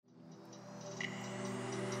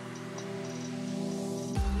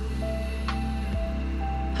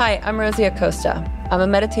Hi, I'm Rosie Acosta. I'm a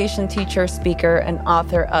meditation teacher, speaker, and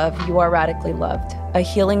author of You Are Radically Loved, a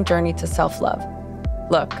healing journey to self-love.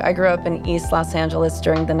 Look, I grew up in East Los Angeles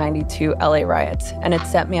during the '92 LA riots, and it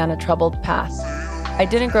set me on a troubled path. I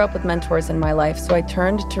didn't grow up with mentors in my life, so I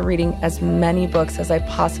turned to reading as many books as I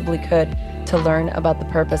possibly could to learn about the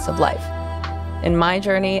purpose of life. In my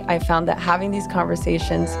journey, I found that having these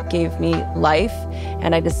conversations gave me life,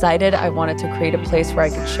 and I decided I wanted to create a place where I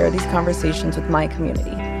could share these conversations with my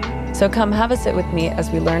community. So come have a sit with me as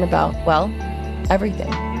we learn about, well, everything.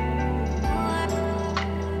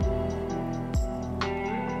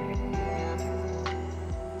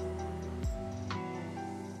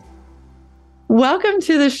 Welcome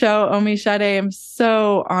to the show, Omisade. I'm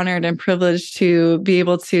so honored and privileged to be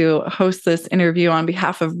able to host this interview on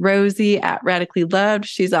behalf of Rosie at Radically Loved.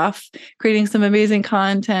 She's off creating some amazing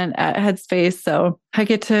content at Headspace, so I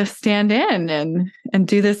get to stand in and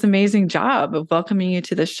do this amazing job of welcoming you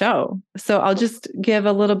to the show. So I'll just give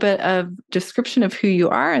a little bit of description of who you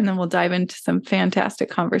are, and then we'll dive into some fantastic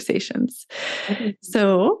conversations.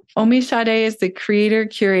 So Omisade is the creator,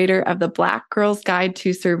 curator of the Black Girl's Guide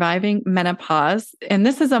to Surviving Menopause. And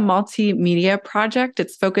this is a multimedia project.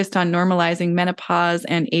 It's focused on normalizing menopause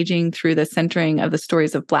and aging through the centering of the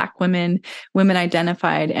stories of Black women, women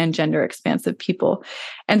identified, and gender expansive people.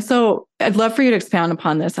 And so I'd love for you to expound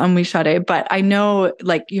upon this, Omisade, but I know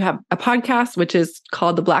you have a podcast, which is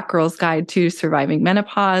called The Black Girl's Guide to Surviving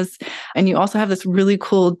Menopause. And you also have this really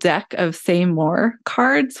cool deck of Say More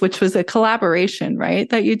cards, which was a collaboration, right,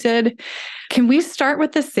 that you did. Can we start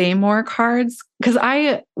with the Say More cards? Because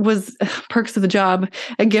I was, perks of the job,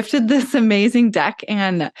 I gifted this amazing deck.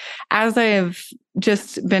 And as I have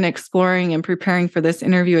just been exploring and preparing for this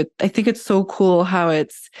interview, I think it's so cool how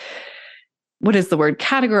it's,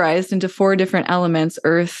 categorized into 4 different elements: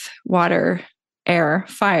 earth, water, air,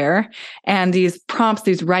 fire, and these prompts,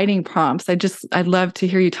 these writing prompts. I'd love to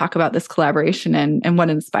hear you talk about this collaboration and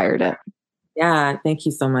what inspired it. Yeah, thank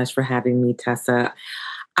you so much for having me, Tessa.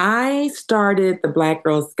 I started the Black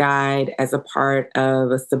Girl's Guide as a part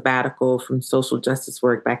of a sabbatical from social justice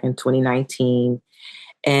work back in 2019.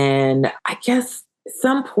 And I guess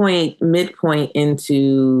some point, midpoint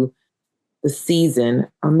into the season,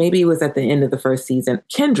 or maybe it was at the end of the first season,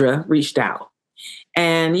 Kendra reached out.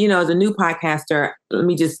 And, as a new podcaster, let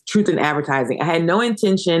me just truth in advertising. I had no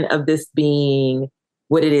intention of this being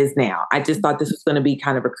what it is now. I just thought this was going to be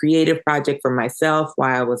kind of a creative project for myself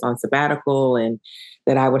while I was on sabbatical, and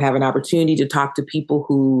that I would have an opportunity to talk to people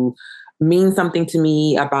who mean something to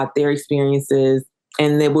me about their experiences.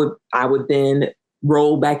 And I would then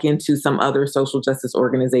roll back into some other social justice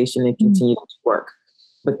organization and continue to work.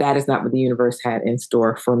 But that is not what the universe had in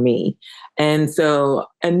store for me. And so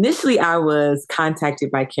initially I was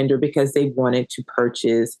contacted by Kendra because they wanted to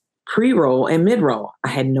purchase pre-roll and mid-roll. I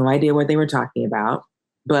had no idea what they were talking about.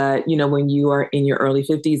 But, when you are in your early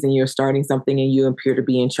 50s and you're starting something and you appear to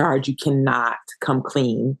be in charge, you cannot come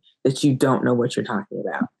clean that you don't know what you're talking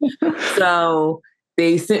about. So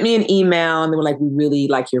they sent me an email and they were like, we really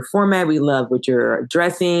like your format. We love what you're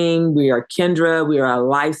addressing. We are Kendra. We are a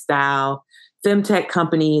lifestyle femtech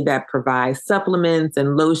company that provides supplements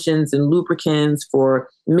and lotions and lubricants for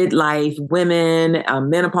midlife women,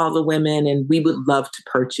 menopausal women, and we would love to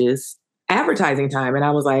purchase advertising time. And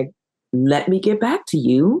I was like, let me get back to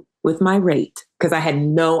you with my rate, because I had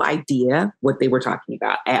no idea what they were talking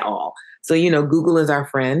about at all. So, Google is our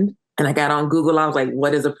friend. And I got on Google. I was like,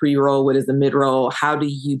 what is a pre-roll? What is a mid-roll? How do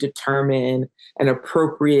you determine an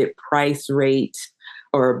appropriate price rate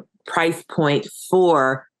or price point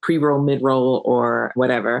for pre-roll, mid-roll, or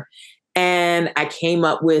whatever? And I came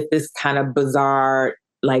up with this kind of bizarre,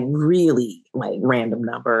 really random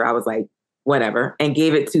number. I was like, whatever, and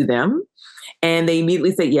gave it to them. And they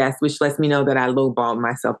immediately said yes, which lets me know that I lowballed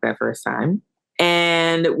myself that first time.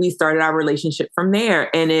 And we started our relationship from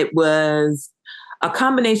there. And it was a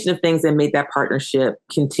combination of things that made that partnership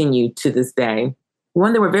continue to this day.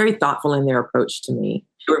 One, they were very thoughtful in their approach to me.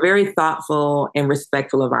 They were very thoughtful and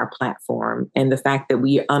respectful of our platform and the fact that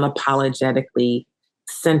we unapologetically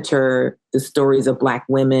center the stories of Black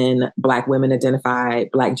women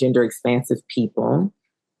identified, Black gender expansive people.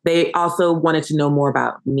 They also wanted to know more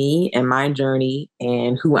about me and my journey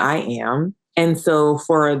and who I am. And so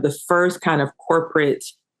for the first kind of corporate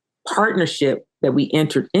partnership that we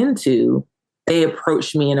entered into, they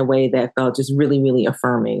approached me in a way that felt just really, really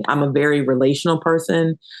affirming. I'm a very relational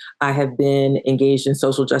person. I have been engaged in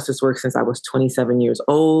social justice work since I was 27 years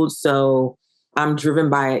old. So I'm driven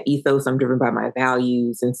by an ethos. I'm driven by my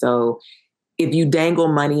values. And so if you dangle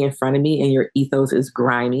money in front of me and your ethos is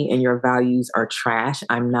grimy and your values are trash,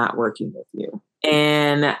 I'm not working with you.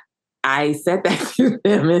 And I said that to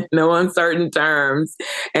them in no uncertain terms.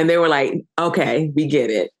 And they were like, okay, we get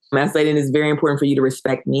it. And I said, it is very important for you to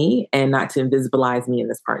respect me and not to invisibilize me in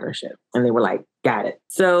this partnership. And they were like, got it.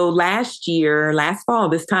 So last fall,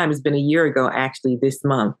 this time, it's been a year ago, actually, this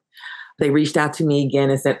month, they reached out to me again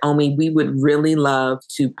and said, Omi, we would really love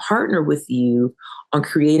to partner with you on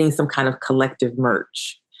creating some kind of collective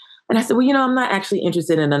merch. And I said, well, I'm not actually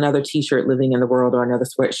interested in another t-shirt living in the world or another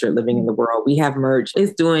sweatshirt living in the world. We have merch.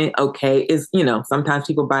 It's doing okay. It's, sometimes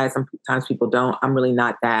people buy it, sometimes people don't. I'm really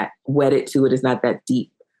not that wedded to it. It's not that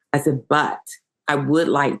deep. I said, but I would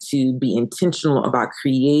like to be intentional about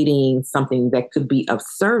creating something that could be of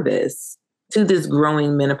service to this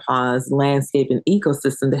growing menopause landscape and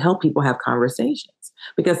ecosystem to help people have conversations.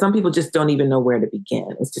 Because some people just don't even know where to begin.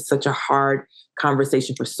 It's just such a hard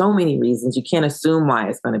conversation for so many reasons. You can't assume why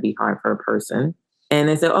it's going to be hard for a person. And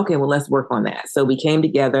they said, okay, well, let's work on that. So we came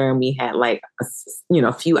together and we had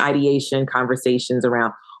a few ideation conversations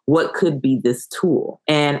around what could be this tool.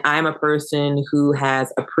 And I'm a person who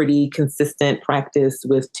has a pretty consistent practice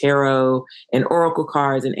with tarot and oracle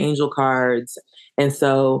cards and angel cards. And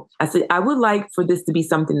so I said, I would like for this to be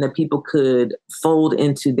something that people could fold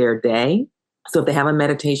into their day. So if they have a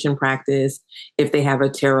meditation practice, if they have a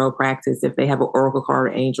tarot practice, if they have an oracle card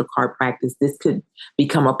or angel card practice, this could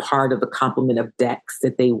become a part of the complement of decks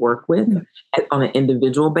that they work with on an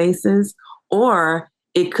individual basis. Or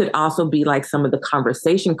it could also be like some of the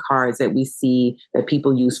conversation cards that we see that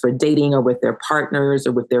people use for dating or with their partners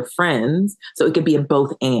or with their friends. So it could be a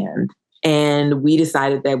both and. And we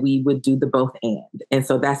decided that we would do the both and. And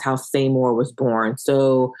so that's how Say More was born.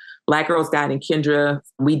 So Black Girls Guide and Kendra,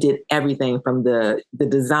 we did everything from the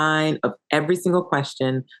design of every single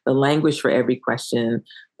question, the language for every question,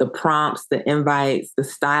 the prompts, the invites, the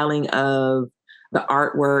styling of the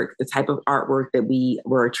artwork, the type of artwork that we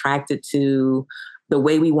were attracted to, the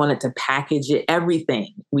way we wanted to package it,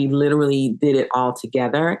 everything. We literally did it all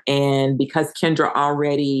together. And because Kendra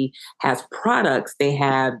already has products, they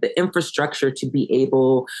have the infrastructure to be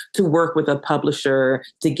able to work with a publisher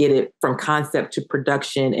to get it from concept to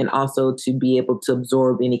production, and also to be able to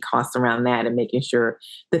absorb any costs around that and making sure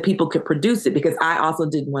that people could produce it. Because I also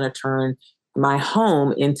didn't want to turn my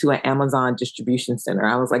home into an Amazon distribution center.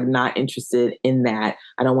 I was not interested in that.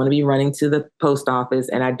 I don't want to be running to the post office,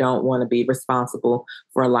 and I don't want to be responsible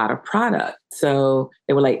for a lot of product. So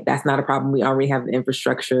they were like, that's not a problem. We already have the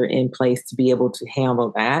infrastructure in place to be able to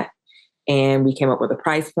handle that. And we came up with a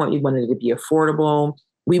price point. We wanted it to be affordable.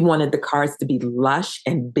 We wanted the cards to be lush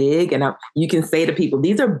and big. And you can say to people,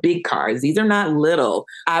 these are big cards. These are not little.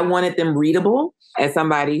 I wanted them readable. As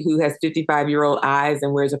somebody who has 55-year-old eyes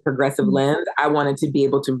and wears a progressive lens, I wanted to be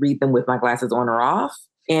able to read them with my glasses on or off.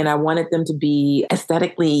 And I wanted them to be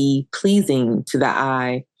aesthetically pleasing to the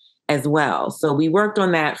eye as well. So we worked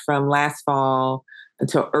on that from last fall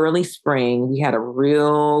until early spring. We had a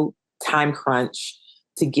real time crunch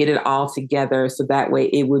to get it all together so that way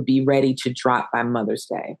it would be ready to drop by Mother's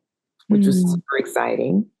Day, which was super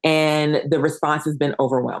exciting. And the response has been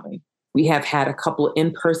overwhelming. We have had a couple of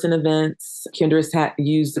in-person events. Kendra's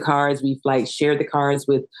used the cards. We've shared the cards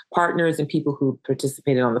with partners and people who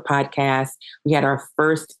participated on the podcast. We had our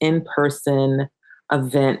first in-person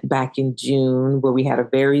event back in June where we had a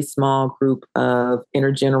very small group of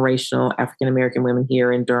intergenerational African-American women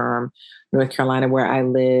here in Durham, North Carolina, where I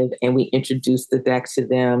live. And we introduced the deck to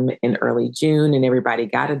them in early June, and everybody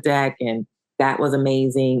got a deck, and that was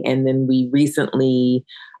amazing. And then we recently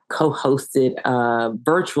co-hosted a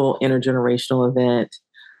virtual intergenerational event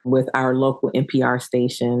with our local NPR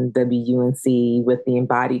station, WUNC, with the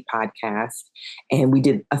Embodied podcast. And we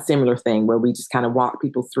did a similar thing where we just kind of walked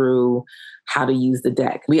people through how to use the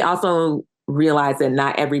deck. We also realized that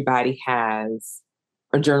not everybody has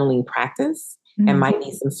a journaling practice and might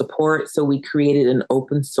need some support. So we created an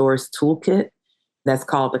open source toolkit that's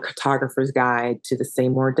called the Cartographer's Guide to the Say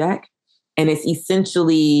More deck. And it's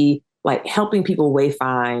essentially helping people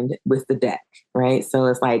wayfind with the deck, right? So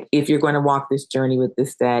it's if you're going to walk this journey with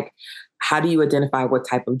this deck, how do you identify what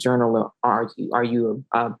type of journaler are you? Are you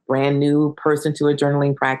a brand new person to a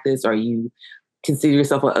journaling practice? Are you consider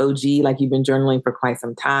yourself an OG, you've been journaling for quite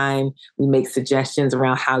some time? We make suggestions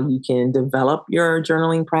around how you can develop your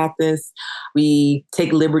journaling practice. We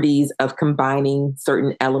take liberties of combining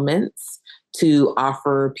certain elements to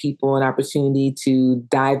offer people an opportunity to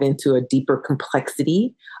dive into a deeper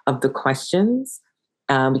complexity of the questions.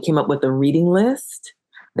 We came up with a reading list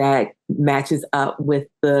that matches up with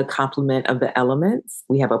the complement of the elements.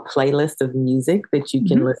 We have a playlist of music that you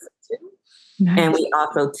can listen to. Nice. And we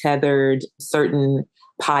also tethered certain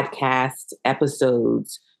podcast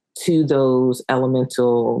episodes to those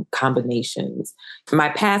elemental combinations. My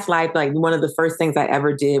past life, like one of the first things I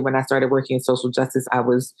ever did when I started working in social justice, I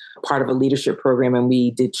was part of a leadership program and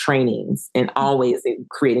we did trainings, and always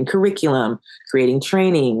creating curriculum, creating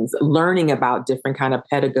trainings, learning about different kind of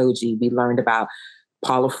pedagogy. We learned about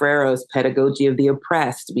Paulo Freire's pedagogy of the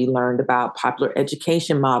oppressed. We learned about popular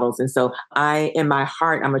education models. And so in my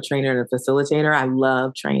heart, I'm a trainer and a facilitator. I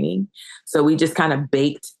love training. So we just kind of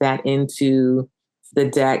baked that into the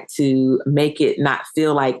deck to make it not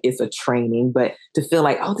feel like it's a training, but to feel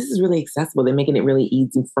like, oh, this is really accessible. They're making it really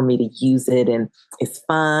easy for me to use it. And it's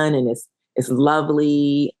fun and it's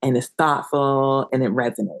lovely and it's thoughtful and it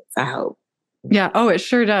resonates, I hope. Yeah. Oh, it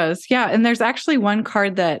sure does. Yeah. And there's actually one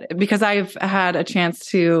card that, because I've had a chance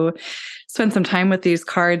to spend some time with these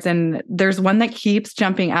cards, and there's one that keeps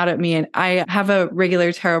jumping out at me. And I have a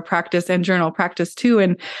regular tarot practice and journal practice too.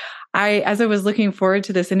 And as I was looking forward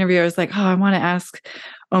to this interview, I was like, oh, I want to ask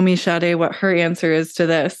Omisade what her answer is to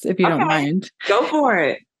this, if you don't mind. Go for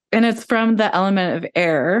it. And it's from the element of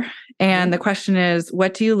air. And the question is,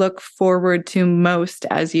 what do you look forward to most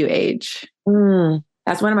as you age?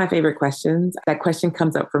 That's one of my favorite questions. That question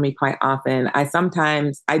comes up for me quite often. I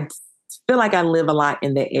feel like I live a lot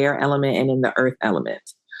in the air element and in the earth element.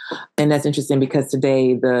 And that's interesting because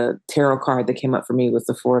today the tarot card that came up for me was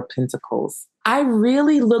the Four of Pentacles. I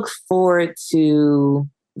really look forward to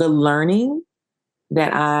the learning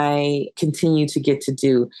that I continue to get to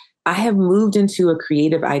do. I have moved into a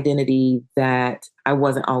creative identity that I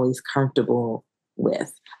wasn't always comfortable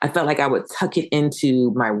with. I felt like I would tuck it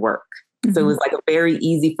into my work. Mm-hmm. So it was like a very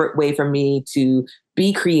easy way for me to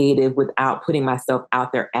be creative without putting myself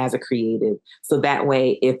out there as a creative. So that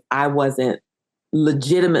way, if I wasn't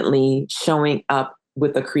legitimately showing up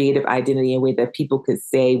with a creative identity in a way that people could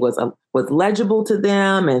say was legible to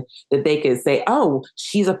them, and that they could say, oh,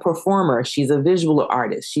 she's a performer, she's a visual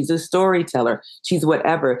artist, she's a storyteller, she's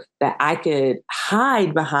whatever, that I could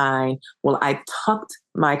hide behind, well, I tucked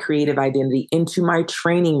my creative identity into my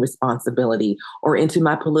training responsibility, or into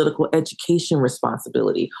my political education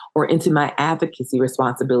responsibility, or into my advocacy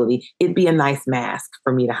responsibility. It'd be a nice mask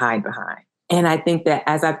for me to hide behind. And I think that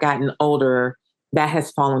as I've gotten older, that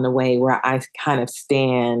has fallen away, where I kind of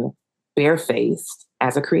stand barefaced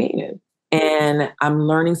as a creative. And I'm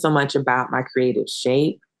learning so much about my creative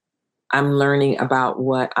shape. I'm learning about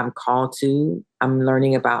what I'm called to. I'm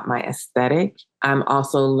learning about my aesthetic. I'm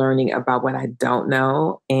also learning about what I don't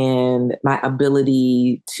know, and my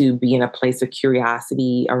ability to be in a place of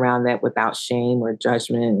curiosity around that without shame or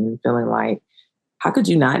judgment, and feeling like, how could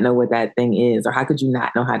you not know what that thing is? Or how could you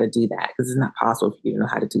not know how to do that? Because it's not possible for you to know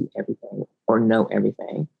how to do everything or know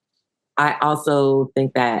everything. I also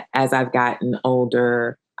think that as I've gotten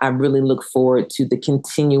older, I really look forward to the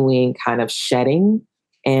continuing kind of shedding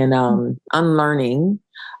and unlearning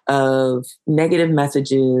of negative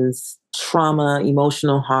messages, trauma,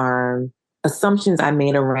 emotional harm, assumptions I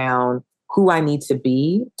made around who I need to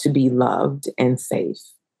be loved and safe.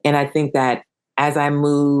 And I think that as I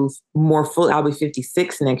move more fully, I'll be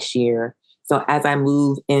 56 next year. So as I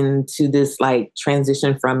move into this like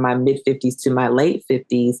transition from my mid 50s to my late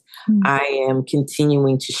 50s, I am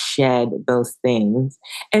continuing to shed those things.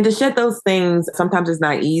 And to shed those things, sometimes it's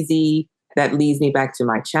not easy. That leads me back to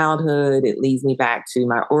my childhood. It leads me back to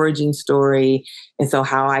my origin story. And so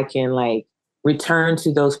how I can like return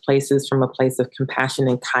to those places from a place of compassion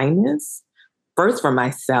and kindness, first for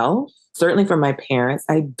myself, certainly for my parents.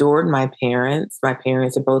 I adored my parents. My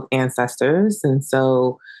parents are both ancestors. And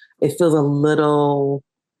so it feels a little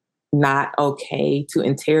not okay to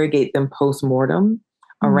interrogate them post-mortem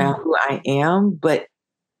around who I am, but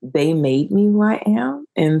they made me who I am.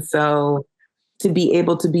 And so to be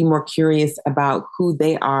able to be more curious about who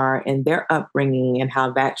they are and their upbringing and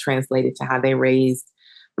how that translated to how they raised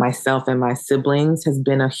myself and my siblings has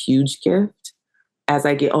been a huge gift. As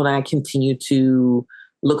I get older, I continue to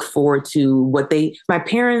look forward to my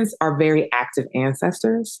parents are very active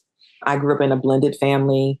ancestors. I grew up in a blended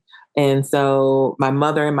family. And so my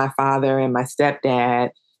mother and my father and my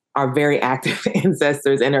stepdad are very active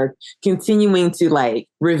ancestors and are continuing to like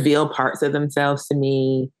reveal parts of themselves to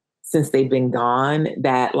me since they've been gone.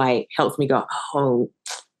 That like helps me go, oh,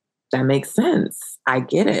 that makes sense. I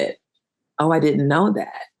get it. Oh, I didn't know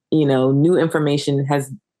that. You know, new information has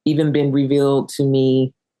even been revealed to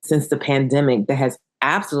me since the pandemic that has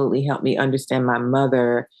absolutely helped me understand my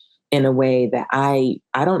mother in a way that I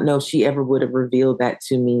don't know if she ever would have revealed that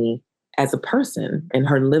to me as a person in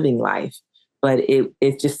her living life. But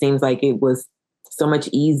it just seems like it was so much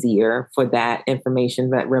easier for that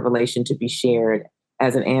information, that revelation to be shared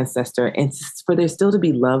as an ancestor, and for there still to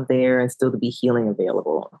be love there and still to be healing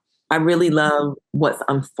available. I really love what's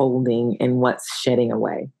unfolding and what's shedding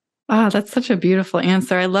away. Ah, that's such a beautiful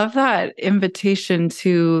answer. I love that invitation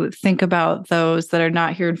to think about those that are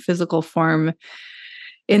not here in physical form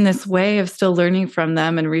in this way of still learning from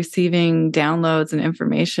them and receiving downloads and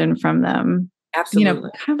information from them. Absolutely.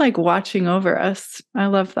 Kind of like watching over us. I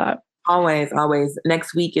love that. Always, always.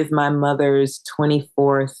 Next week is my mother's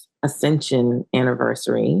 24th Ascension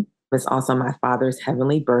anniversary. It's also my father's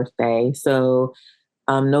heavenly birthday. So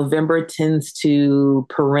November tends to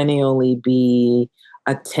perennially be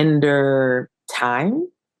a tender time,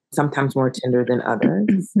 sometimes more tender than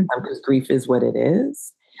others, because grief is what it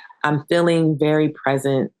is. I'm feeling very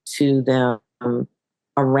present to them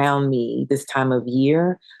around me this time of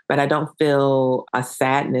year, but I don't feel a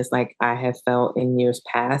sadness like I have felt in years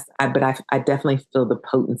past. I definitely feel the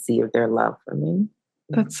potency of their love for me.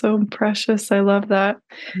 That's so precious. I love that.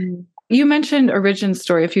 Mm. You mentioned origin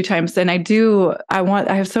story a few times, and I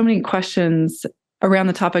have so many questions around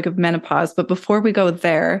the topic of menopause, but before we go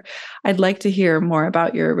there, I'd like to hear more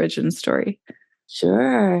about your origin story.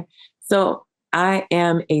 Sure. So I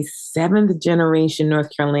am a seventh generation North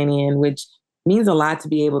Carolinian, which means a lot to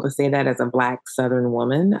be able to say that as a Black Southern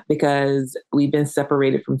woman, because we've been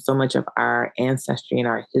separated from so much of our ancestry and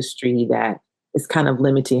our history that it's kind of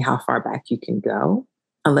limiting how far back you can go.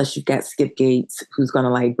 Unless you've got Skip Gates, who's going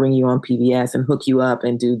to like bring you on PBS and hook you up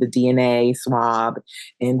and do the DNA swab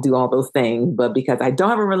and do all those things. But because I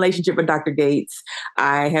don't have a relationship with Dr. Gates,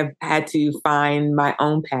 I have had to find my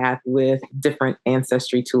own path with different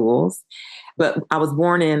ancestry tools. But I was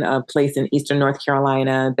born in a place in Eastern North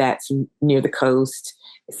Carolina that's near the coast.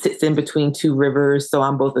 It sits in between two rivers. So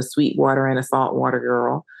I'm both a sweetwater and a saltwater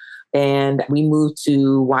girl. And we moved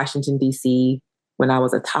to Washington, D.C. when I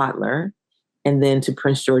was a toddler, and then to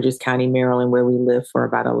Prince George's County, Maryland, where we lived for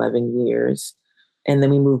about 11 years. And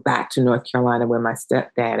then we moved back to North Carolina when my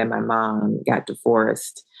stepdad and my mom got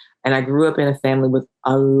divorced. And I grew up in a family with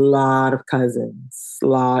a lot of cousins,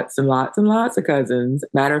 lots and lots and lots of cousins.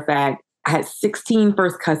 Matter of fact, I had 16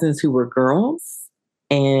 first cousins who were girls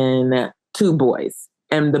and 2 boys.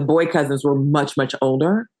 And the boy cousins were much, much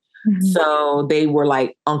older. Mm-hmm. So they were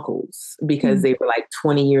like uncles because they were like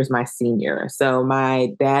 20 years my senior. So my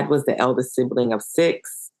dad was the eldest sibling of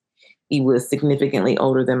 6. He was significantly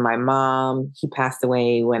older than my mom. He passed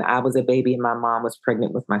away when I was a baby and my mom was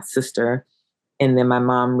pregnant with my sister. And then my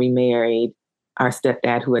mom remarried our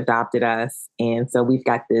stepdad who adopted us. And so we've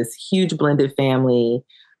got this huge blended family,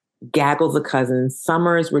 gaggles of cousins.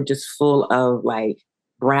 Summers were just full of like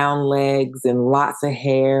brown legs and lots of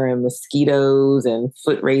hair and mosquitoes and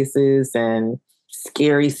foot races and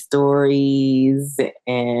scary stories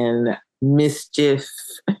and mischief.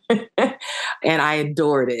 And I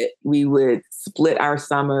adored it. We would split our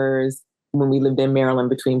summers when we lived in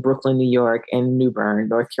Maryland between Brooklyn, New York, and New Bern,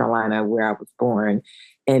 North Carolina, where I was born.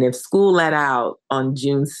 And if school let out on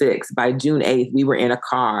June 6th, by June 8th, we were in a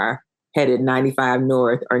car headed 95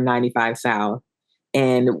 North or 95 South.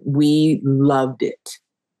 And we loved it.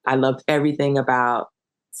 I loved everything about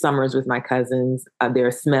summers with my cousins. There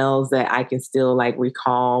are smells that I can still like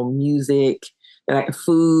recall, music,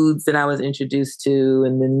 foods that I was introduced to.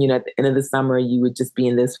 And then, at the end of the summer, you would just be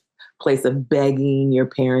in this place of begging your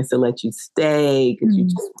parents to let you stay because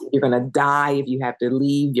you're going to die if you have to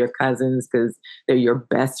leave your cousins because they're your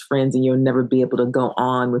best friends and you'll never be able to go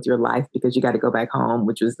on with your life because you got to go back home,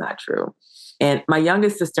 which was not true. And my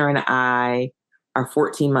youngest sister and I are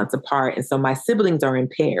 14 months apart. And so my siblings are in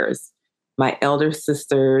pairs. My elder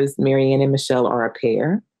sisters, Marianne and Michelle, are a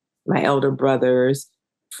pair. My elder brothers,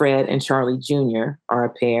 Fred and Charlie Jr., are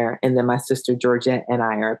a pair. And then my sister Georgette and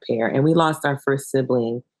I are a pair. And we lost our first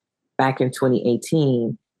sibling back in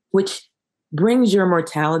 2018, which brings your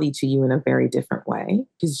mortality to you in a very different way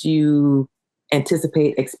because you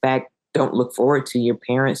anticipate, expect, don't look forward to your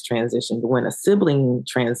parents' transition. But when a sibling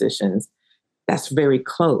transitions, that's very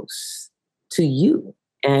close to you.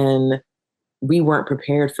 And we weren't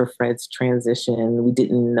prepared for Fred's transition. We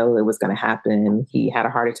didn't know it was going to happen. He had a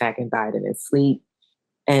heart attack and died in his sleep.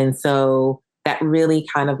 And so that really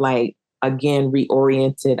kind of like, again,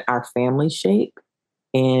 reoriented our family shape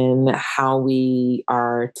and how we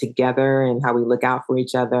are together and how we look out for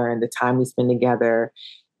each other and the time we spend together.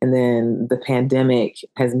 And then the pandemic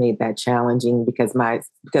has made that challenging because my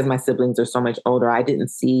siblings are so much older. I didn't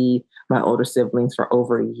see my older siblings for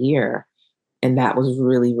over a year. And that was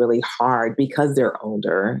really, really hard because they're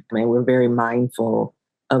older. I mean, we're very mindful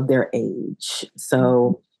of their age.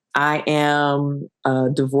 So I am a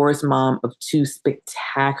divorced mom of 2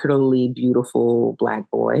 spectacularly beautiful Black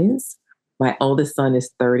boys. My oldest son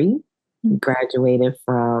is 30. He graduated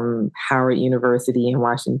from Howard University in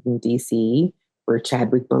Washington, D.C. where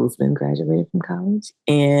Chadwick Boseman graduated from college,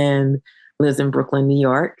 and lives in Brooklyn, New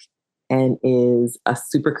York, and is a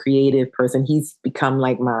super creative person. He's become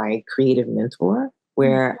like my creative mentor,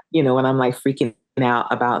 where, when I'm like freaking out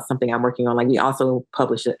about something I'm working on, like we also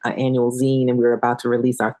published an annual zine, and we were about to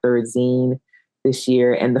release our third zine this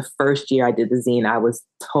year. And the first year I did the zine, I was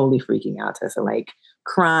totally freaking out, Tessa, like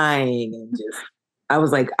crying and just, I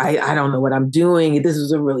was like, I don't know what I'm doing. This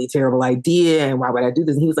is a really terrible idea. And why would I do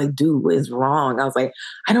this? And he was like, dude, what is wrong? I was like,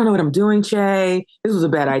 I don't know what I'm doing, Che. This was a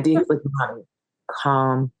bad idea. He's like, honey,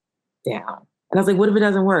 calm down. And I was like, what if it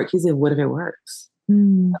doesn't work? He said, what if it works?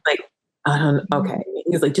 I'm like, I don't know. Okay.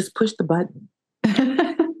 He was like, just push the button.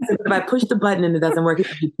 If I push the button and it doesn't work,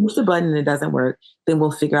 if you push the button and it doesn't work, then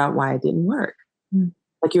we'll figure out why it didn't work.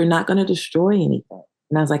 Like, you're not going to destroy anything.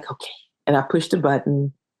 And I was like, okay. And I pushed the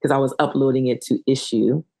button because I was uploading it to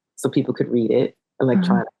Issue so people could read it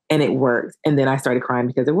electronic, and it worked. And then I started crying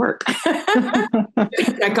because it worked.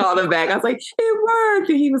 I called him back. I was like, it worked.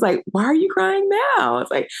 And he was like, why are you crying now? I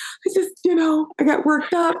was like, I just, I got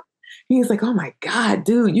worked up. He was like, oh my God,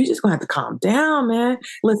 dude, you just gonna have to calm down, man.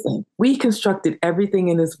 Listen, we constructed everything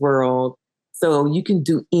in this world, so you can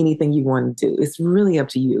do anything you want to do. It's really up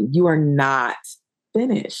to you. You are not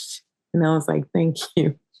finished. And I was like, thank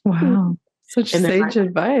you. Wow. Such sage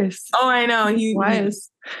advice. Oh, I know. He's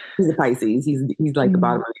a Pisces. He's like the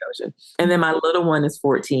bottom of the ocean. And then my little one is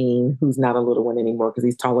 14, who's not a little one anymore because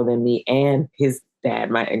he's taller than me, and his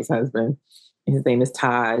dad, my ex-husband. His name is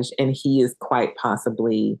Taj, and he is quite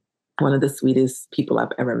possibly one of the sweetest people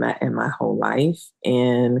I've ever met in my whole life.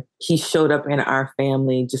 And he showed up in our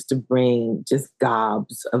family just to bring just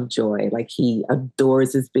gobs of joy. Like, he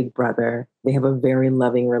adores his big brother. They have a very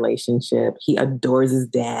loving relationship. He adores his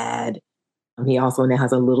dad. He also now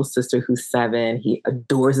has a little sister who's 7. He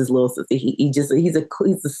adores his little sister. He's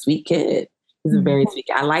a sweet kid. He's a very sweet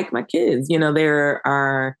kid. I like my kids. There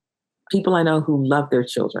are people I know who love their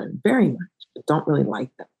children very much, but don't really like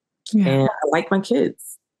them. Yeah. And I like my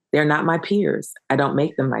kids. They're not my peers. I don't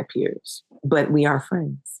make them my peers, but we are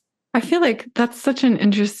friends. I feel like that's such an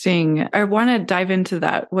interesting, I want to dive into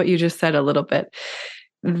that, what you just said a little bit,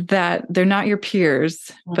 that they're not your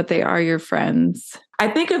peers, but they are your friends. I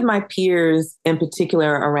think of my peers in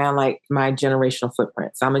particular around like my generational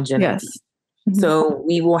footprint. So I'm a Gen X. So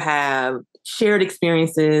we will have shared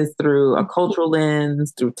experiences through a cultural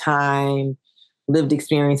lens, through time, lived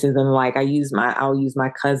experiences. And like, I'll use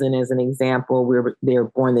my cousin as an example. They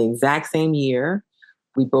were born the exact same year.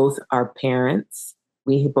 We both are parents.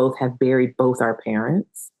 We both have buried both our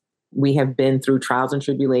parents. We have been through trials and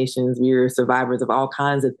tribulations. We are survivors of all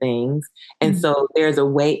kinds of things. And so there's a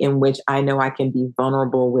way in which I know I can be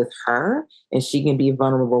vulnerable with her, and she can be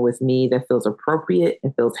vulnerable with me that feels appropriate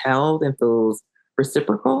and feels held and feels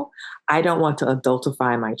reciprocal. I don't want to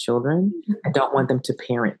adultify my children. I don't want them to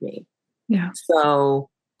parent me. Yeah. So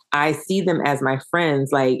I see them as my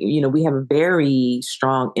friends. Like, we have a very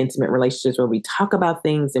strong, intimate relationships where we talk about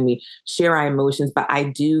things and we share our emotions, but I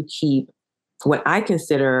do keep what I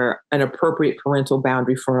consider an appropriate parental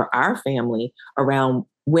boundary for our family around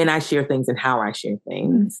when I share things and how I share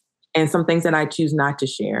things, and some things that I choose not to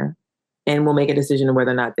share. And we'll make a decision on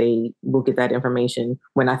whether or not they will get that information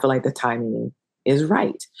when I feel like the timing is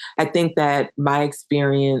right. I think that my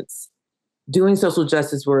experience doing social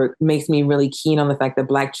justice work makes me really keen on the fact that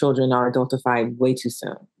Black children are adultified way too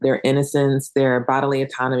soon. Their innocence, their bodily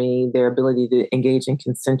autonomy, their ability to engage in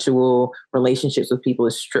consensual relationships with people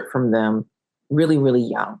is stripped from them really, really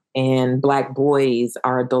young. And Black boys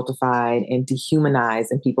are adultified and dehumanized,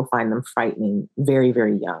 and people find them frightening very,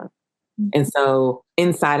 very young. And so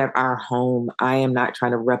inside of our home, I am not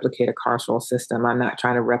trying to replicate a carceral system. I'm not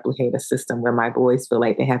trying to replicate a system where my boys feel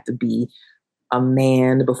like they have to be a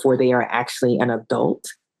man before they are actually an adult,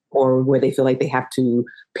 or where they feel like they have to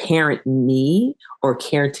parent me or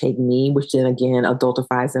caretake me, which then again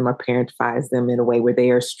adultifies them or parentifies them in a way where they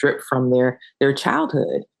are stripped from their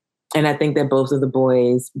childhood. And I think that both of the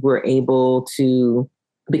boys were able to,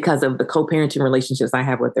 because of the co-parenting relationships I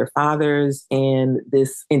have with their fathers and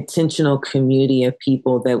this intentional community of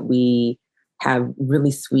people that we have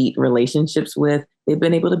really sweet relationships with, they've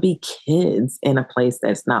been able to be kids in a place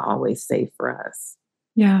that's not always safe for us.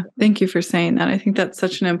 Yeah. Thank you for saying that. I think that's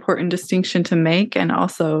such an important distinction to make and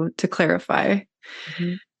also to clarify.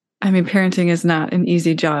 I mean, parenting is not an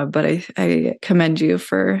easy job, but I commend you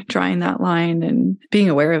for drawing that line and being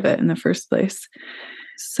aware of it in the first place.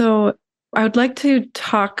 So I would like to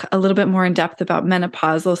talk a little bit more in depth about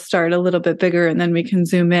menopause. I'll start a little bit bigger and then we can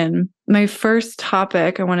zoom in. My first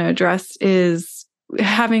topic I want to address is,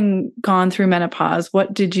 having gone through menopause,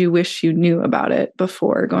 what did you wish you knew about it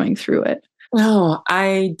before going through it? Oh,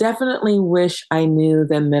 I definitely wish I knew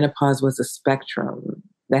that menopause was a spectrum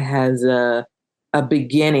that has a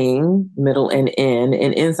beginning, middle, and end.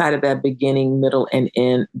 And inside of that beginning, middle, and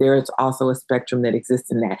end, there is also a spectrum that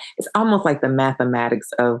exists in that. It's almost like the mathematics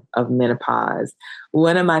of menopause.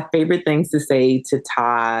 One of my favorite things to say to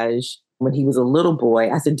Taj when he was a little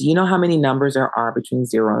boy, I said, "Do you know how many numbers there are between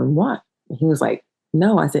 0 and 1?" And he was like,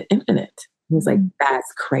 "No." I said, "Infinite." He was like,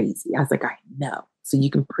 "That's crazy." I was like, "I know." So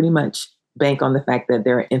you can pretty much bank on the fact that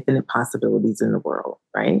there are infinite possibilities in the world,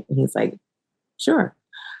 right? And he's like, "Sure."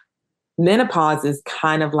 Menopause is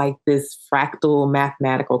kind of like this fractal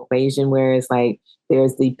mathematical equation where it's like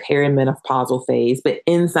there's the perimenopausal phase, but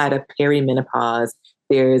inside of perimenopause,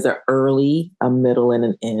 there is an early, a middle, and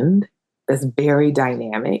an end that's very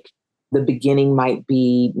dynamic. The beginning might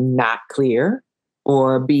be not clear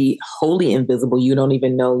or be wholly invisible. You don't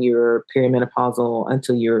even know you're perimenopausal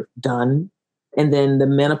until you're done. And then the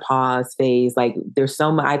menopause phase, like there's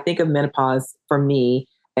so much, I think of menopause for me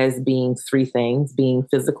as being three things: being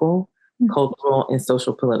physical, cultural, and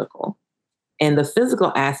social political. And the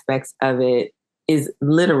physical aspects of it is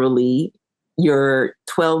literally your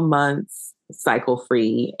 12 months cycle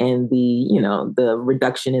free and the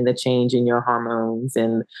reduction in the change in your hormones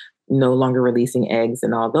and no longer releasing eggs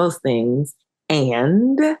and all those things.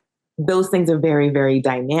 And those things are very, very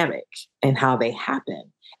dynamic in how they happen.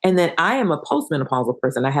 And then I am a postmenopausal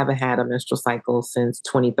person. I haven't had a menstrual cycle since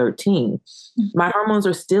 2013. My hormones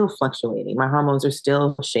are still fluctuating. My hormones are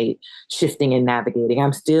still shifting and navigating.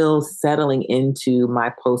 I'm still settling into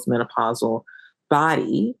my postmenopausal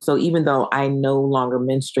body. So even though I no longer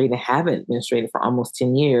menstruate and haven't menstruated for almost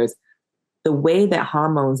 10 years, the way that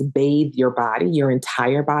hormones bathe your body, your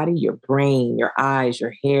entire body, your brain, your eyes,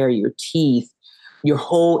 your hair, your teeth, your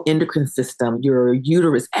whole endocrine system, your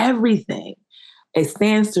uterus, everything, it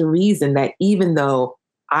stands to reason that even though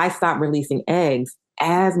I stop releasing eggs,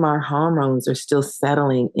 as my hormones are still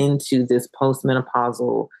settling into this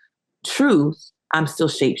postmenopausal truth, I'm still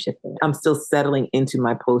shapeshifting. I'm still settling into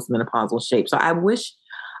my postmenopausal shape. So I wish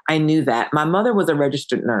I knew that. My mother was a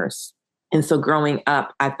registered nurse. And so growing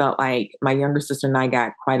up, I felt like my younger sister and I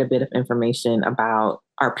got quite a bit of information about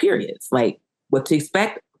our periods, like what to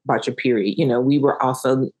expect about your period. We were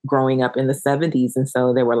also growing up in the 70s. And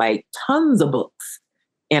so there were like tons of books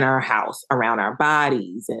in our house around our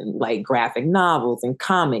bodies and like graphic novels and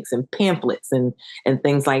comics and pamphlets and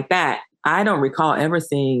things like that. I don't recall ever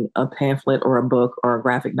seeing a pamphlet or a book or a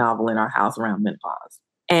graphic novel in our house around menopause.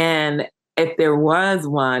 And if there was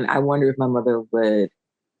one, I wonder if my mother would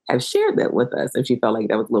have shared that with us if she felt like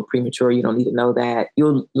that was a little premature. You don't need to know that.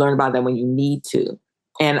 You'll learn about that when you need to.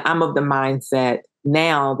 And I'm of the mindset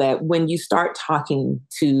now that when you start talking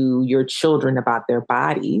to your children about their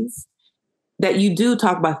bodies, that you do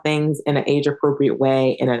talk about things in an age appropriate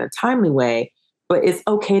way and in a timely way, but it's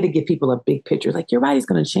okay to give people a big picture. Like your body's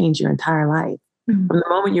going to change your entire life. Mm-hmm. From the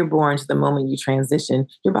moment you're born to the moment you transition,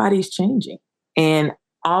 your body's changing. And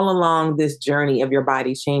all along this journey of your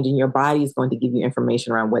body changing, your body is going to give you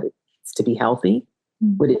information around what it needs to be healthy,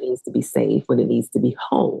 what it needs to be safe, what it needs to be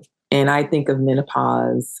whole. And I think of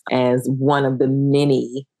menopause as one of the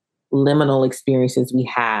many liminal experiences we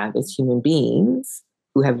have as human beings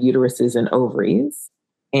who have uteruses and ovaries.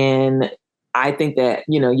 And I think that,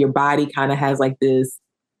 your body kind of has like this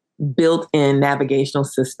built-in navigational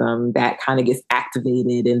system that kind of gets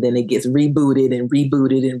activated and then it gets rebooted and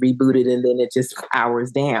rebooted and rebooted and then it just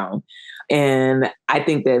powers down. And I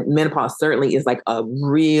think that menopause certainly is like a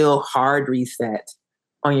real hard reset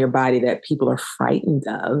on your body that people are frightened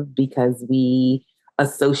of because we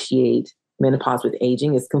associate menopause with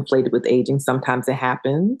aging. It's conflated with aging. Sometimes it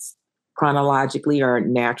happens chronologically or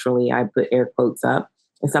naturally. I put air quotes up.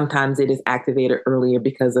 And sometimes it is activated earlier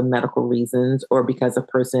because of medical reasons or because a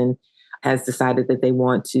person has decided that they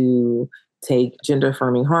want to take gender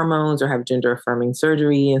affirming hormones or have gender affirming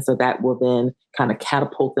surgery. And so that will then kind of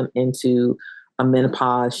catapult them into a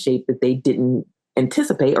menopause shape that they didn't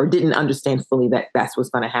anticipate or didn't understand fully that that's what's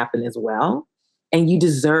going to happen as well. And you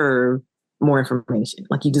deserve more information.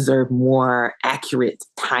 Like you deserve more accurate,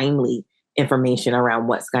 timely information around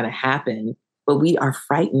what's going to happen. But we are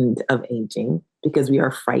frightened of aging because we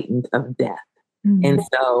are frightened of death. Mm-hmm. And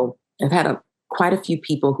so I've had quite a few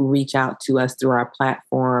people who reach out to us through our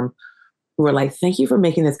platform who are like, thank you for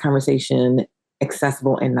making this conversation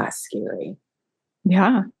accessible and not scary.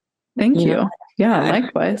 Yeah. Thank you. Yeah,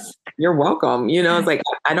 likewise. You're welcome. It's like,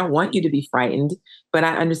 I don't want you to be frightened, but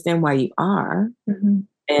I understand why you are. Mm-hmm.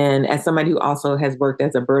 And as somebody who also has worked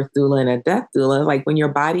as a birth doula and a death doula, like when your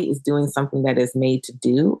body is doing something that is made to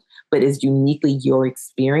do, but is uniquely your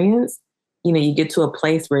experience, you get to a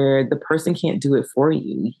place where the person can't do it for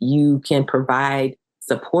you. You can provide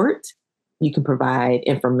support, you can provide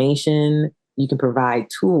information, you can provide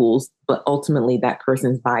tools, but ultimately that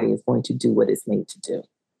person's body is going to do what it's made to do.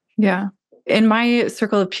 Yeah. In my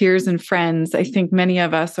circle of peers and friends, I think many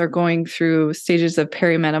of us are going through stages of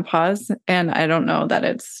perimenopause. And I don't know that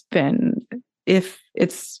if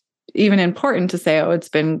it's even important to say, oh, it's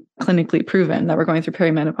been clinically proven that we're going through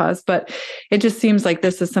perimenopause, but it just seems like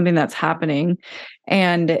this is something that's happening.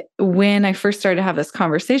 And when I first started to have this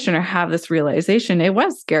conversation or have this realization, it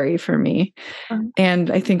was scary for me. And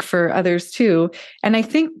I think for others too. And I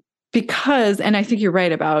think and I think you're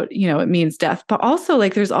right about, it means death, but also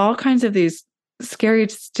like there's all kinds of these scary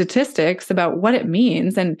statistics about what it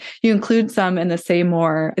means. And you include some in the Say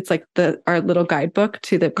More. It's like our little guidebook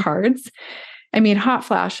to the cards. I mean, hot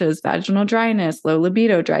flashes, vaginal dryness, low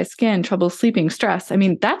libido, dry skin, trouble sleeping, stress. I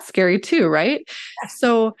mean, that's scary too, right?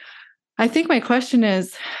 So I think my question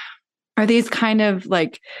is, are these kind of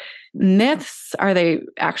like myths? Are they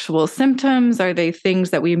actual symptoms? Are they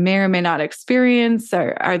things that we may or may not experience?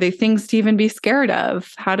 Are they things to even be scared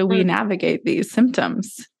of? How do we navigate these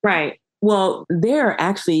symptoms? Right. Well, there are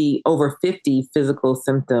actually over 50 physical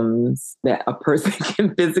symptoms that a person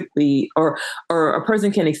can physically or a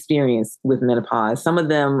person can experience with menopause. Some of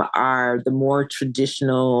them are the more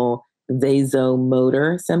traditional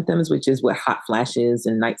vasomotor symptoms, which is what hot flashes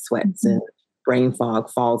and night sweats and brain fog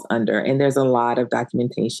falls under. And there's a lot of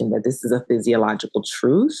documentation that this is a physiological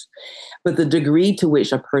truth, but the degree to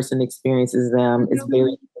which a person experiences them is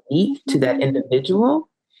very unique to that individual.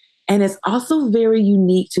 And it's also very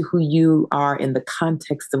unique to who you are in the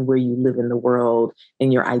context of where you live in the world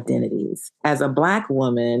and your identities. As a Black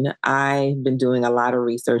woman, I've been doing a lot of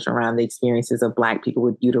research around the experiences of Black people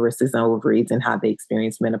with uteruses and ovaries and how they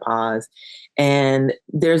experience menopause. And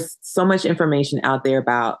there's so much information out there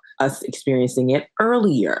about us experiencing it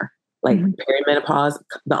earlier. Like perimenopause,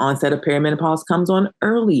 the onset of perimenopause comes on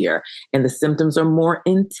earlier and the symptoms are more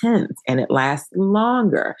intense and it lasts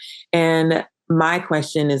longer. And my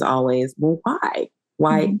question is always, well, why?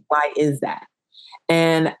 Why is that?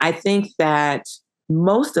 And I think that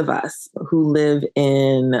most of us who live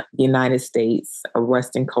in the United States,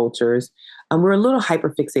 Western cultures, we're a little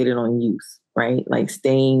hyperfixated on youth, right? Like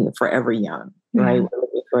staying forever young, right? We're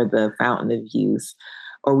looking for the fountain of youth,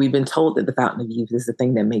 or we've been told that the fountain of youth is the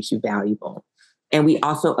thing that makes you valuable. And we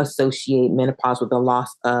also associate menopause with the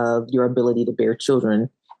loss of your ability to bear children,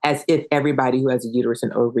 as if everybody who has a uterus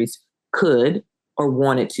and ovaries could or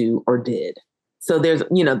wanted to or did. So there's,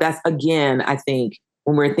 that's again, I think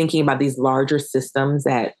when we're thinking about these larger systems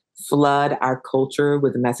that flood our culture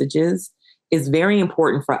with messages, it's very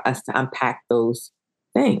important for us to unpack those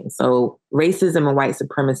things. So racism and white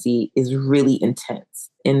supremacy is really intense.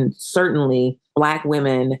 And certainly Black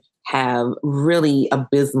women have really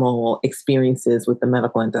abysmal experiences with the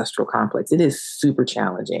medical industrial complex. It is super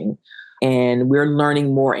challenging. And we're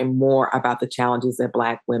learning more and more about the challenges that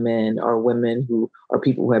Black women or women who or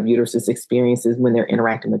people who have uteruses experiences when they're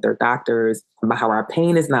interacting with their doctors, about how our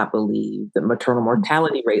pain is not believed, the maternal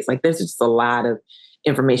mortality rates. Like there's just a lot of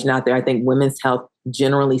information out there. I think women's health,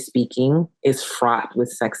 generally speaking, is fraught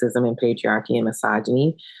with sexism and patriarchy and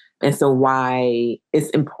misogyny. And so why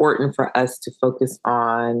it's important for us to focus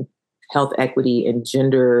on health equity and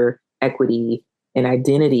gender equity and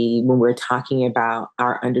identity when we're talking about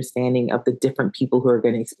our understanding of the different people who are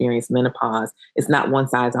going to experience menopause. It's not one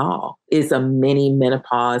size all. It's a mini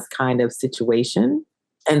menopause kind of situation.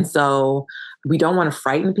 And so we don't want to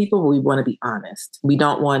frighten people, but we want to be honest. We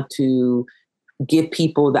don't want to give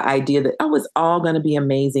people the idea that, oh, it's all going to be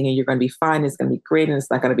amazing and you're going to be fine. It's going to be great and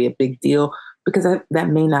it's not going to be a big deal, because that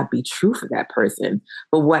may not be true for that person.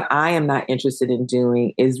 But what I am not interested in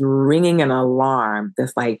doing is ringing an alarm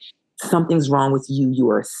that's like, something's wrong with you. You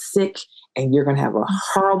are sick and you're going to have a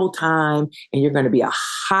horrible time and you're going to be a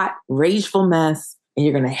hot, rageful mess and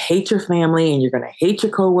you're going to hate your family and you're going to hate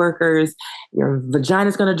your coworkers. Your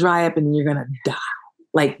vagina's going to dry up and you're going to die.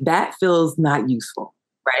 Like that feels not useful,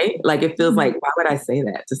 right? Like it feels like, why would I say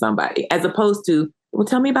that to somebody? As opposed to, well,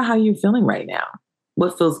 tell me about how you're feeling right now.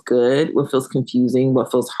 What feels good? What feels confusing? What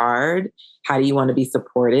feels hard? How do you want to be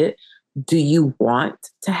supported? Do you want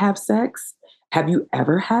to have sex? Have you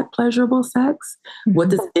ever had pleasurable sex? What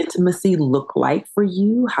does intimacy look like for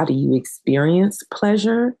you? How do you experience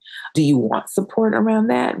pleasure? Do you want support around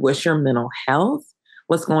that? What's your mental health?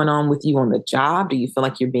 What's going on with you on the job? Do you feel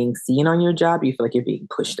like you're being seen on your job? Do you feel like you're being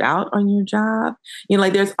pushed out on your job?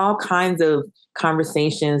 Like there's all kinds of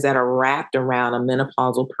conversations that are wrapped around a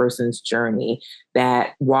menopausal person's journey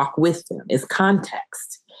that walk with them. It's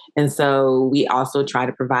context. And so we also try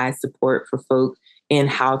to provide support for folks in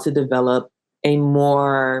how to develop a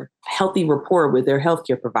more healthy rapport with their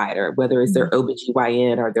healthcare provider, whether it's their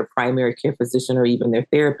OBGYN or their primary care physician or even their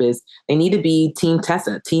therapist. They need to be Team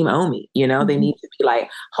Tessa, Team Omi. They need to be like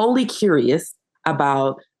wholly curious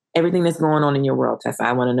about everything that's going on in your world, Tessa.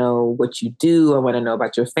 I want to know what you do. I want to know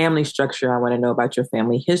about your family structure. I want to know about your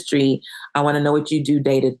family history. I want to know what you do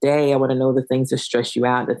day to day. I want to know the things that stress you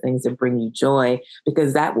out, the things that bring you joy,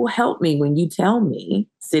 because that will help me when you tell me,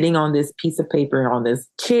 sitting on this piece of paper on this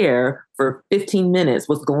chair for 15 minutes,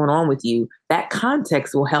 what's going on with you. That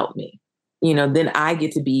context will help me. Then I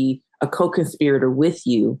get to be a co-conspirator with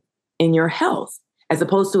you in your health, as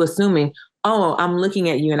opposed to assuming, oh, I'm looking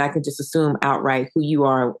at you and I can just assume outright who you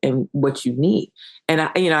are and what you need. And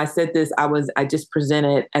I said this, I just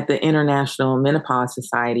presented at the International Menopause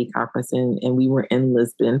Society conference and we were in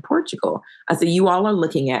Lisbon, Portugal. I said, you all are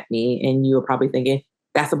looking at me and you are probably thinking,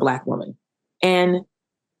 that's a Black woman. And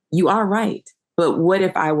you are right. But what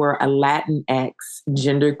if I were a Latinx,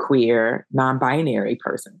 genderqueer, non-binary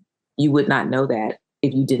person? You would not know that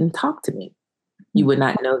if you didn't talk to me. You would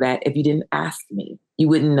not know that if you didn't ask me. You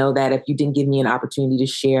wouldn't know that if you didn't give me an opportunity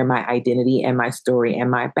to share my identity and my story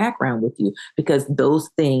and my background with you, because those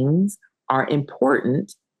things are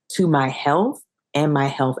important to my health and my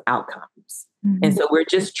health outcomes. And so we're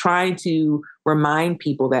just trying to remind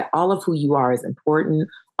people that all of who you are is important.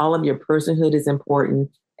 All of your personhood is important.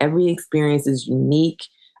 Every experience is unique.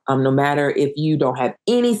 No matter if you don't have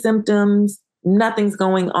any symptoms, nothing's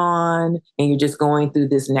going on, and you're just going through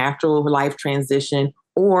this natural life transition,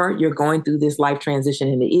 or you're going through this life transition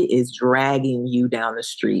and it is dragging you down the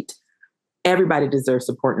street. Everybody deserves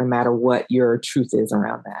support no matter what your truth is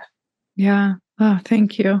around that. Yeah. Oh,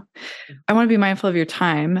 thank you. I want to be mindful of your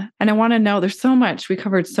time. And I want to know, there's so much, we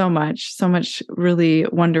covered so much really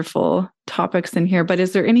wonderful topics in here, but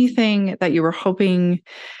is there anything that you were hoping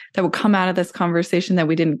that would come out of this conversation that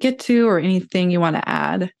we didn't get to, or anything you want to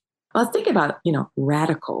add? Well, I was thinking about,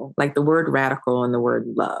 radical, like the word radical and the word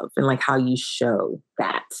love, and like how you show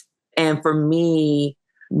that. And for me,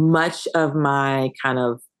 much of my kind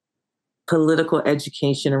of political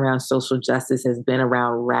education around social justice has been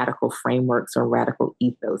around radical frameworks or radical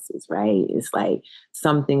ethoses, right? It's like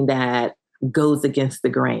something that goes against the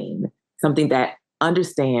grain, something that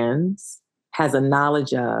understands, has a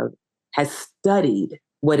knowledge of, has studied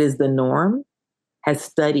what is the norm, has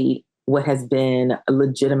studied what has been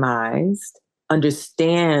legitimized,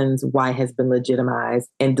 understands why it has been legitimized,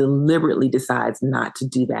 and deliberately decides not to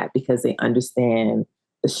do that because they understand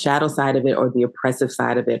the shadow side of it or the oppressive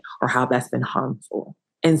side of it or how that's been harmful.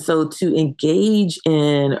 And so to engage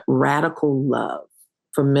in radical love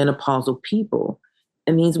for menopausal people,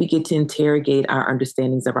 it means we get to interrogate our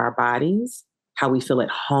understandings of our bodies, how we feel at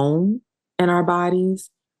home in our bodies,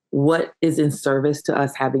 what is in service to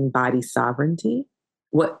us having body sovereignty,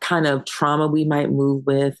 what kind of trauma we might move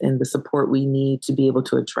with and the support we need to be able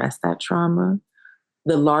to address that trauma,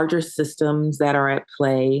 the larger systems that are at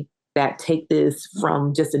play that take this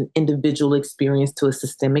from just an individual experience to a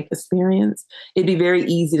systemic experience. It'd be very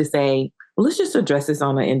easy to say, well, let's just address this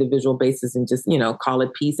on an individual basis and just, call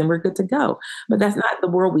it peace and we're good to go. But that's not the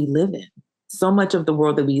world we live in. So much of the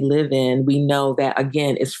world that we live in, we know that,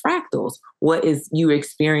 again, is fractals. What is you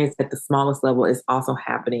experience at the smallest level is also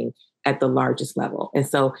happening at the largest level. And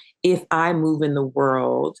so if I move in the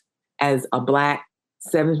world as a Black,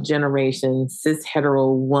 seventh generation, cis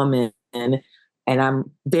hetero woman, and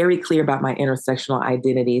I'm very clear about my intersectional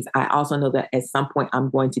identities, I also know that at some point I'm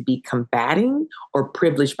going to be combating or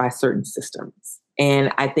privileged by certain systems.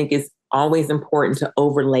 And I think it's always important to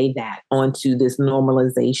overlay that onto this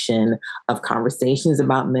normalization of conversations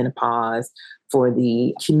about menopause for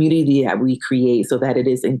the community that we create so that it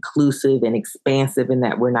is inclusive and expansive and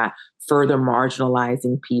that we're not further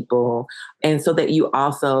marginalizing people. And so that you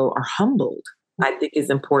also are humbled. I think it's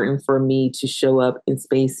important for me to show up in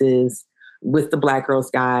spaces with the Black Girls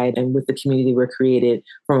Guide and with the community we're created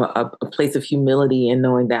from a place of humility and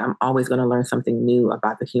knowing that I'm always going to learn something new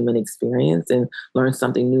about the human experience and learn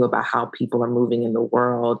something new about how people are moving in the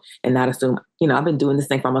world and not assume, I've been doing this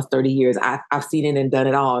thing for almost 30 years. I've seen it and done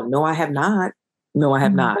it all. No, I have not. No, I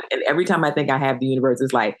have not. And every time I think I have, the universe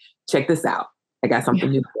is like, check this out. I got something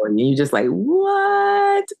new for you. And you're just like,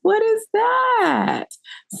 what? What is that?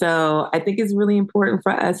 So I think it's really important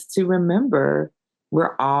for us to remember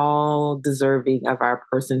we're all deserving of our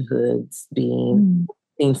personhoods being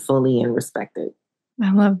fully and respected.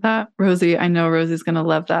 I love that. Rosie, I know Rosie's going to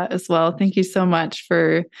love that as well. Thank you so much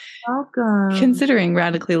for considering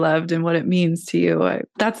Radically Loved and what it means to you.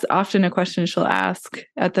 That's often a question she'll ask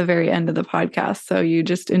at the very end of the podcast. So you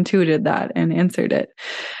just intuited that and answered it.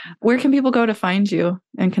 Where can people go to find you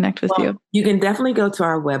and connect with you? You can definitely go to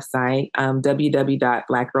our website,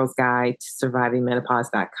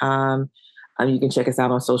 www.blackgirlsguide2survivingmenopause.com. You can check us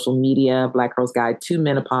out on social media, Black Girls Guide to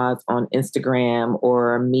Menopause on Instagram,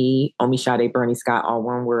 or me, Omisade Burney-Scott, all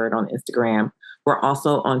one word, on Instagram. We're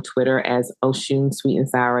also on Twitter as Oshun Sweet and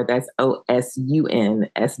Sour. That's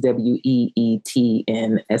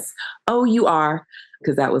OSUNSWEETNSOUR,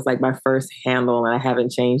 because that was like my first handle and I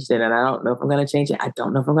haven't changed it. And I don't know if I'm going to change it. I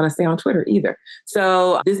don't know if I'm going to stay on Twitter either.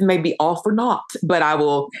 So this may be all for naught, but I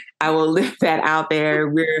will lift that out there.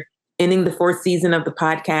 We're ending the 4th season of the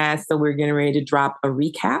podcast. So we're getting ready to drop a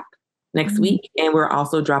recap next week. And we're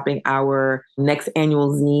also dropping our next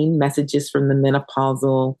annual zine, Messages from the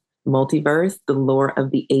Menopausal Multiverse, the Lore of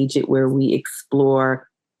the Aged, where we explore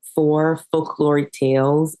 4 folkloric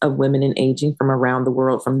tales of women in aging from around the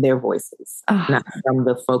world, from their voices, not from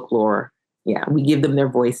the folklore. Yeah, we give them their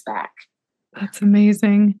voice back. That's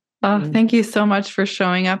amazing. Oh, thank you so much for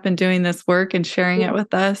showing up and doing this work and sharing it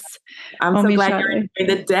with us. I'm so glad you're in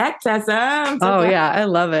the deck, Tessa. Yeah, I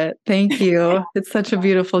love it. Thank you. It's such a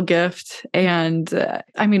beautiful gift. And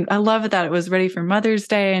I love that it was ready for Mother's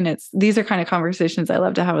Day. And these are kind of conversations I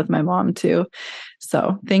love to have with my mom too.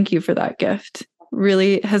 So thank you for that gift.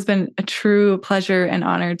 Really has been a true pleasure and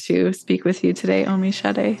honor to speak with you today,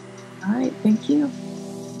 Omisade. All right. Thank you.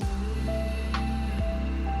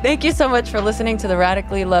 Thank you so much for listening to the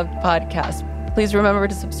Radically Loved podcast. Please remember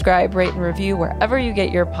to subscribe, rate, and review wherever you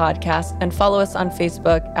get your podcasts, and follow us on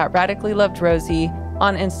Facebook at Radically Loved Rosie,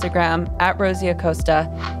 on Instagram at Rosie Acosta,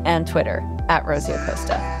 and Twitter at Rosie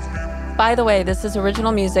Acosta. By the way, this is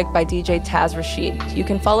original music by DJ Taz Rashid. You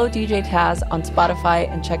can follow DJ Taz on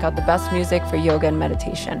Spotify and check out the best music for yoga and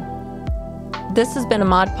meditation. This has been a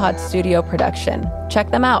Mod Pod Studio production. Check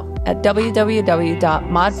them out at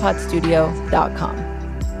www.modpodstudio.com.